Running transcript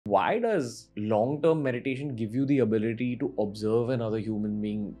Why does long-term meditation give you the ability to observe another human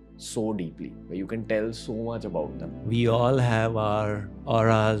being so deeply, where you can tell so much about them? We all have our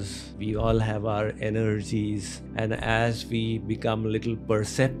auras, we all have our energies, and as we become a little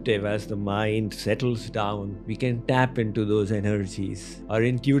perceptive, as the mind settles down, we can tap into those energies, or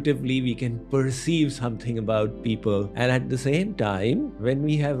intuitively we can perceive something about people. And at the same time, when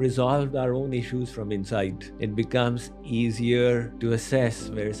we have resolved our own issues from inside, it becomes easier to assess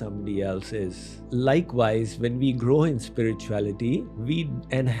where somebody else is. Likewise, when we grow in spirituality, we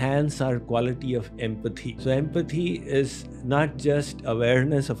enhance our quality of empathy. So empathy is not just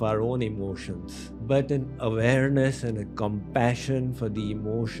awareness of our own emotions, but an awareness and a compassion for the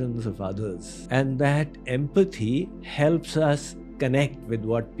emotions of others. And that empathy helps us connect with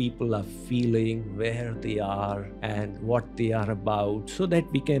what people are feeling, where they are, and what they are about, so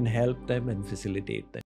that we can help them and facilitate them.